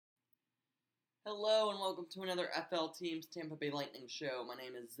Hello and welcome to another FL Teams Tampa Bay Lightning show. My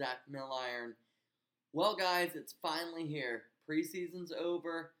name is Zach Milliron. Well, guys, it's finally here. Preseason's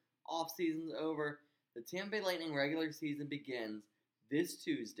over, off season's over. The Tampa Bay Lightning regular season begins this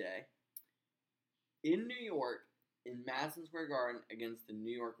Tuesday in New York in Madison Square Garden against the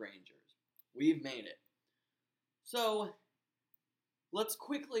New York Rangers. We've made it. So, let's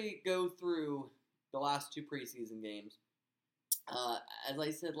quickly go through the last two preseason games. As I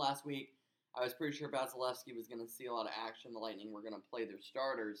said last week, I was pretty sure Vasilevsky was going to see a lot of action. The Lightning were going to play their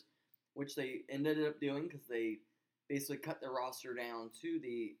starters, which they ended up doing because they basically cut their roster down to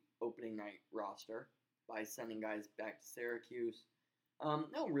the opening night roster by sending guys back to Syracuse.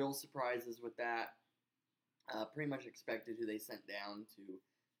 No real surprises with that. Pretty much expected who they sent down to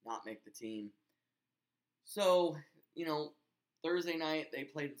not make the team. So, Thursday night they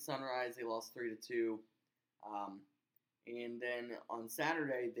played Sunrise. They lost 3-2. And then on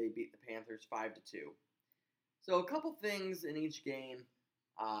Saturday, they beat the Panthers 5-2. So a couple things in each game.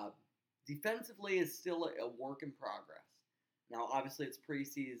 Defensively is still a work in progress. Now, obviously, it's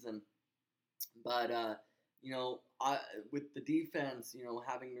preseason, but with the defense,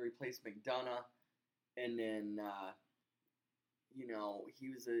 having to replace McDonough, and then he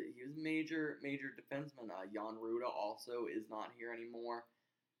was a major defenseman. Jan Ruda also is not here anymore.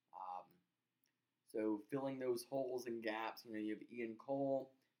 So filling those holes and gaps, you have Ian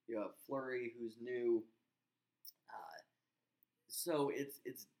Cole, you have Fleury, who's new. So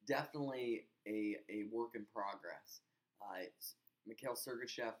it's definitely a work in progress. Mikhail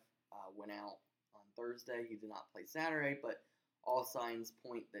Sergachev went out on Thursday. He did not play Saturday, but all signs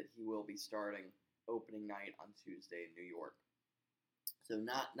point that he will be starting opening night on Tuesday in New York. So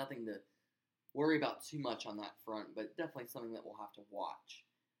nothing to worry about too much on that front, but definitely something that we'll have to watch.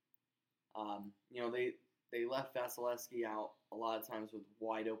 They left Vasilevsky out a lot of times with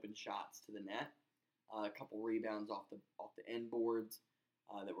wide open shots to the net. A couple rebounds off the end boards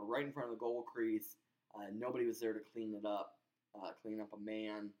that were right in front of the goal crease. Nobody was there to clean it up, clean up a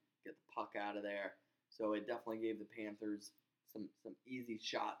man, get the puck out of there. So it definitely gave the Panthers some easy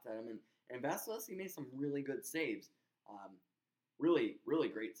shots at him. And Vasilevsky made some really good saves. Really, really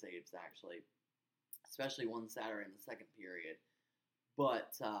great saves, actually. Especially one Saturday in the second period.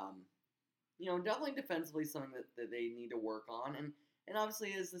 But definitely defensively something that they need to work on. And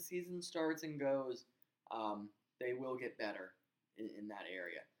obviously as the season starts and goes, they will get better in that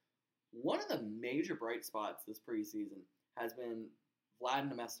area. One of the major bright spots this preseason has been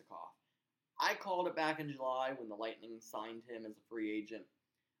Vlad Namestnikov. I called it back in July when the Lightning signed him as a free agent.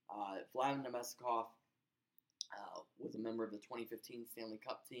 Vlad Namestnikov was a member of the 2015 Stanley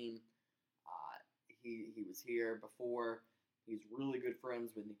Cup team. He was here before. He's really good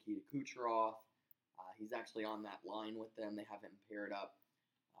friends with Nikita Kucherov. He's actually on that line with them. They have him paired up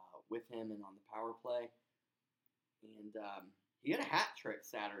with him and on the power play. And he had a hat trick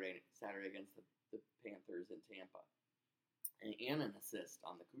Saturday against the Panthers in Tampa. And an assist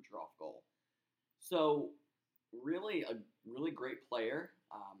on the Kucherov goal. So really a really great player.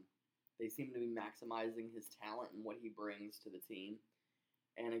 They seem to be maximizing his talent and what he brings to the team.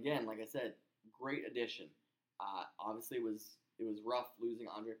 And again, like I said, great addition. Obviously, it was rough losing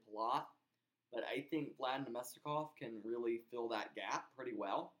Andre Palat, but I think Vlad Namestnikov can really fill that gap pretty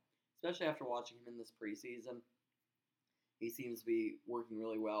well, especially after watching him in this preseason. He seems to be working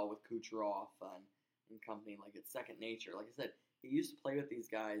really well with Kucherov and company, like it's second nature. Like I said, he used to play with these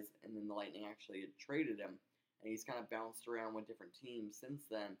guys, and then the Lightning actually had traded him, and he's kind of bounced around with different teams since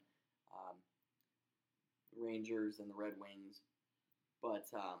then, the Rangers and the Red Wings. But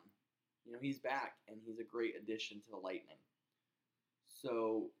he's back, and he's a great addition to the Lightning.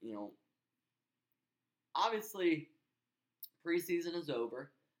 So, obviously, preseason is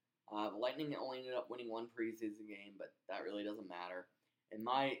over. The Lightning only ended up winning one preseason game, but that really doesn't matter. In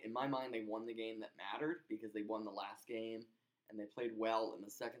my mind, they won the game that mattered because they won the last game, and they played well in the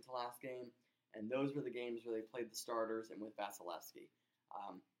second to last game. And those were the games where they played the starters and with Vasilevsky.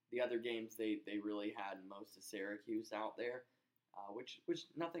 The other games, they really had most of Syracuse out there. Which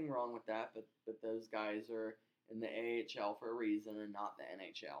nothing wrong with that, but those guys are in the AHL for a reason and not the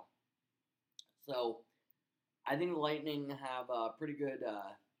NHL. So I think the Lightning have a pretty good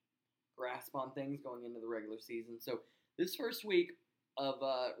grasp on things going into the regular season. So this first week of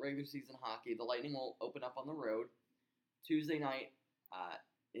regular season hockey, the Lightning will open up on the road Tuesday night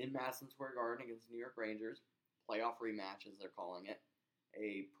in Madison Square Garden against New York Rangers. Playoff rematch, as they're calling it.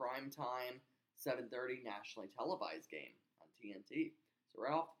 A primetime 7:30 nationally televised game. TNT.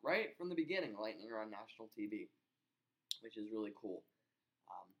 So right from the beginning, Lightning are on national TV, which is really cool.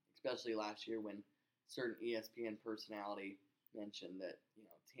 Especially last year when certain ESPN personality mentioned that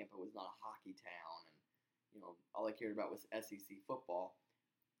Tampa was not a hockey all they cared about was SEC football.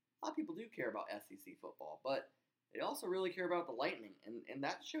 A lot of people do care about SEC football, but they also really care about the Lightning, and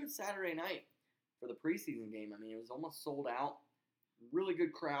that showed Saturday night for the preseason game. I mean, it was almost sold out. Really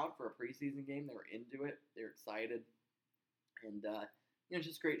good crowd for a preseason game. They were into it. They were excited, and it's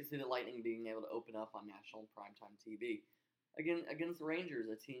just great to see the Lightning being able to open up on national primetime TV against the Rangers,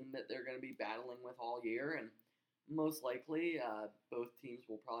 a team that they're going to be battling with all year, and most likely both teams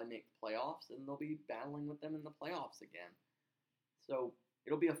will probably make the playoffs, and they'll be battling with them in the playoffs again. So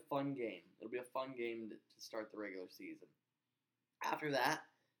it'll be a fun game. It'll be a fun game to start the regular season. After that,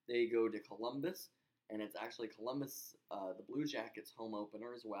 they go to Columbus, and it's actually Columbus, the Blue Jackets' home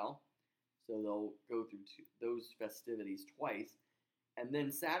opener as well. So they'll go through those festivities twice. And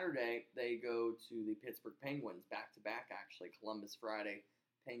then Saturday, they go to the Pittsburgh Penguins, back-to-back actually, Columbus Friday,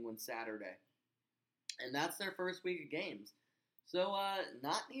 Penguins Saturday. And that's their first week of games. So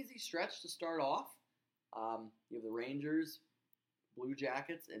not an easy stretch to start off. You have the Rangers, Blue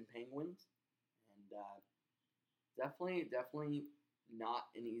Jackets, and Penguins. And definitely not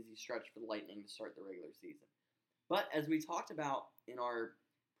an easy stretch for the Lightning to start the regular season. But as we talked about in our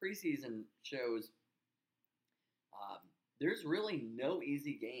preseason shows, there's really no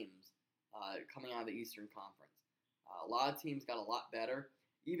easy games coming out of the Eastern Conference. A lot of teams got a lot better.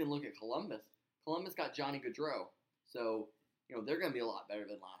 Even look at Columbus. Columbus got Johnny Gaudreau, so they're going to be a lot better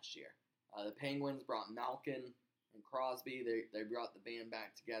than last year. The Penguins brought Malkin and Crosby. They brought the band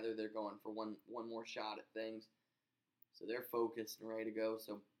back together. They're going for one more shot at things, so they're focused and ready to go.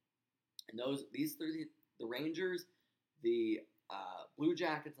 So, and these three, the Rangers, the Blue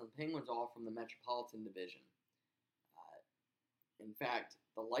Jackets, and the Penguins, all from the Metropolitan Division. In fact,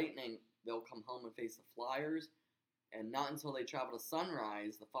 the Lightning, they'll come home and face the Flyers, and not until they travel to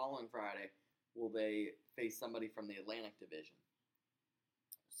Sunrise the following Friday will they face somebody from the Atlantic Division.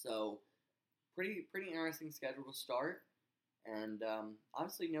 So, pretty interesting schedule to start, and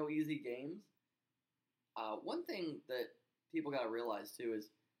obviously no easy games. One thing that people got to realize too is,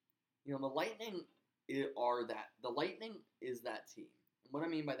 the Lightning the Lightning is that team. And what I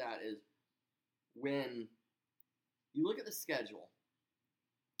mean by that is, when you look at the schedule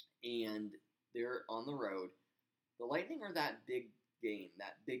and they're on the road, the Lightning are that big game,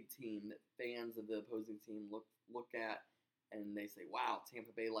 that big team that fans of the opposing team look at and they say, wow,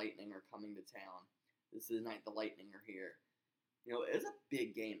 Tampa Bay Lightning are coming to town. This is the night the Lightning are here. It's a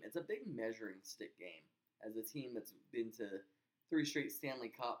big game. It's a big measuring stick game. As a team that's been to 3 straight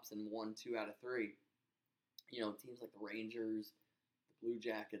Stanley Cups and won 2 out of 3, teams like the Rangers, the Blue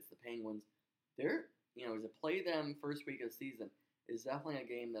Jackets, the Penguins, to play them first week of the season is definitely a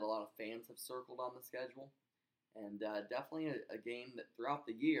game that a lot of fans have circled on the schedule. And definitely a game that throughout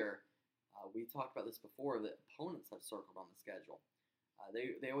the year, we talked about this before, that opponents have circled on the schedule.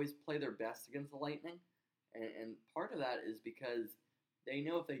 They always play their best against the Lightning, and part of that is because they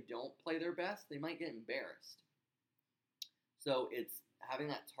know if they don't play their best, they might get embarrassed. So it's having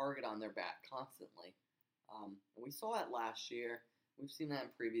that target on their back constantly. And we saw that last year. We've seen that in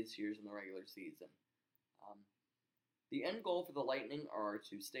previous years in the regular season. The end goal for the Lightning are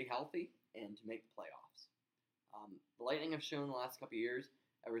to stay healthy and to make the playoffs. The Lightning have shown the last couple of years,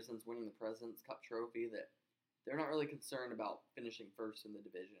 ever since winning the President's Cup trophy, that they're not really concerned about finishing first in the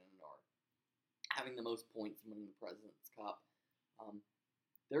division or having the most points in winning the President's Cup.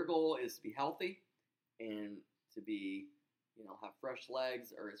 Their goal is to be healthy and to be, have fresh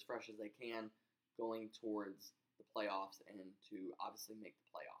legs, or as fresh as they can, going towards the playoffs and to obviously make the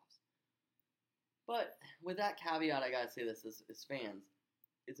playoffs. But with that caveat, I gotta say this as fans,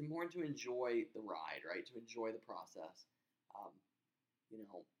 it's important to enjoy the ride, right? To enjoy the process.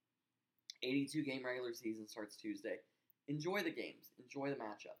 82 game regular season starts Tuesday. Enjoy the games. Enjoy the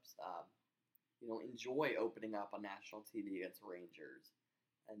matchups. Enjoy opening up on national TV against the Rangers,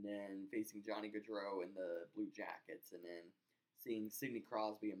 and then facing Johnny Gaudreau and the Blue Jackets, and then seeing Sidney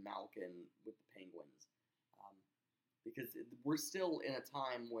Crosby and Malkin with the Penguins. Because we're still in a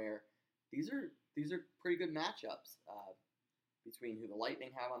time where these are pretty good matchups between who the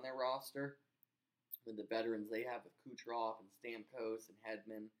Lightning have on their roster, with the veterans they have with Kucherov and Stamkos and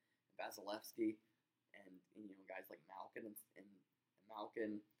Hedman and Vasilevsky, and guys like Malkin and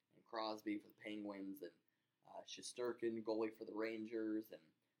Malkin and Crosby for the Penguins, and Shesterkin, goalie for the Rangers,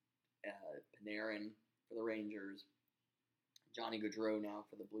 and Panarin for the Rangers, Johnny Gaudreau now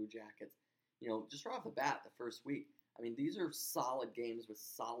for the Blue Jackets. Just right off the bat, the first week, these are solid games with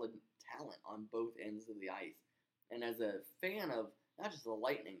solid talent on both ends of the ice. And as a fan of not just the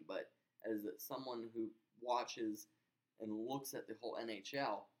Lightning, but as someone who watches and looks at the whole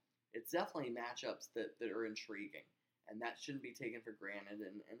NHL, it's definitely matchups that are intriguing. And that shouldn't be taken for granted.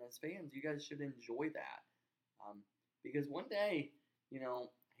 And as fans, you guys should enjoy that. Because one day, I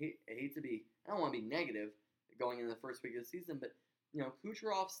hate to be, I don't want to be negative going into the first week of the season, but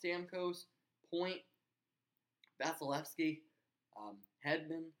Kucherov, Stamkos, Point, Vasilevsky,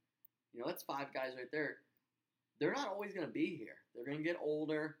 Hedman, that's 5 guys right there. They're not always going to be here. They're going to get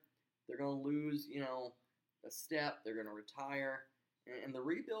older. They're going to lose, a step. They're going to retire. And the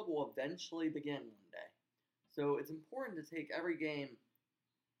rebuild will eventually begin one day. So it's important to take every game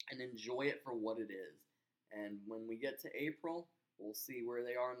and enjoy it for what it is. And when we get to April, we'll see where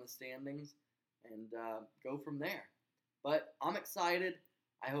they are in the standings and go from there. But I'm excited.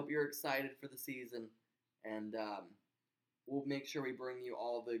 I hope you're excited for the season. And we'll make sure we bring you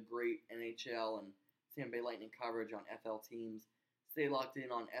all the great NHL and Tampa Bay Lightning coverage on FL Teams. Stay locked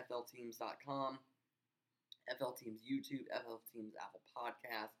in on FLTeams.com, FL Teams YouTube, FL Teams Apple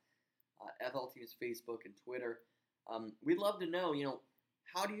Podcasts, FL Teams Facebook and Twitter. We'd love to know,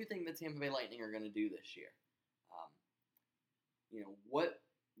 how do you think the Tampa Bay Lightning are going to do this year?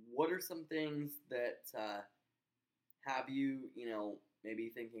 What are some things that have you, maybe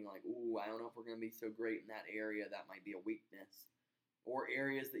thinking like, ooh, I don't know if we're going to be so great in that area. That might be a weakness. Or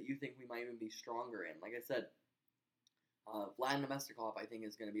areas that you think we might even be stronger in. Like I said, Vlad Namestnikov, I think,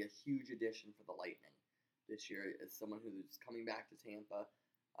 is going to be a huge addition for the Lightning this year as someone who's coming back to Tampa.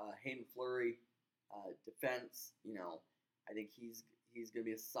 Hayden Fleury, defense, I think he's going to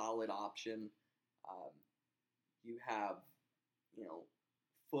be a solid option. You have,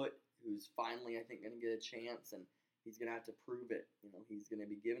 Foote, who's finally, I think, going to get a chance, and he's going to have to prove it. He's going to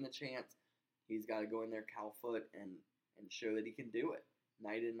be given a chance. He's got to go in there, Cal Foote, and show that he can do it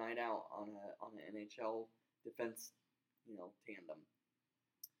night in, night out on an NHL defense, tandem.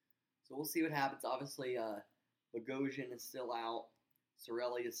 So we'll see what happens. Obviously, Bogosian is still out.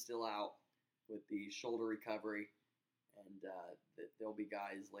 Cirelli is still out with the shoulder recovery, and there'll be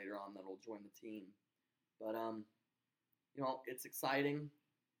guys later on that'll join the team. But it's exciting.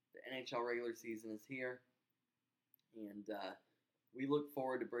 The NHL regular season is here, and we look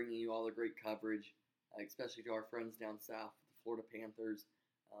forward to bringing you all the great coverage, especially to our friends down south, the Florida Panthers.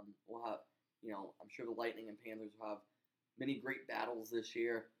 We'll have, I'm sure the Lightning and Panthers will have many great battles this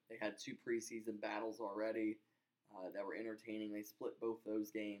year. They had 2 preseason battles already that were entertaining. They split both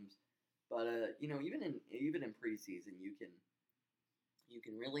those games, but even in preseason, you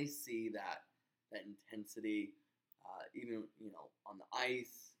can really see that intensity, even on the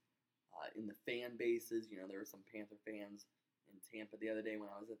ice, in the fan bases. There were some Panther fans in Tampa the other day when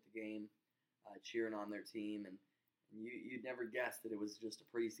I was at the game, cheering on their team, and you'd never guess that it was just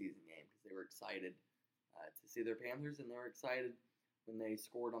a preseason game because they were excited to see their Panthers, and they were excited when they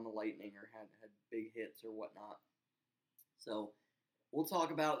scored on the Lightning or had big hits or whatnot. So we'll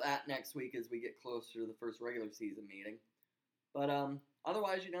talk about that next week as we get closer to the first regular season meeting. But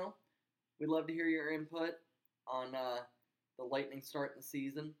otherwise, we'd love to hear your input on the Lightning starting the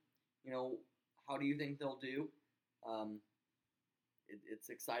season. How do you think they'll do? It's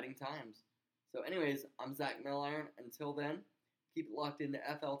exciting times. So anyways, I'm Zach Milliron. Until then, keep it locked into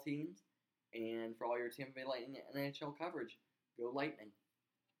FL Teams. And for all your Tampa Bay Lightning NHL coverage, go Lightning.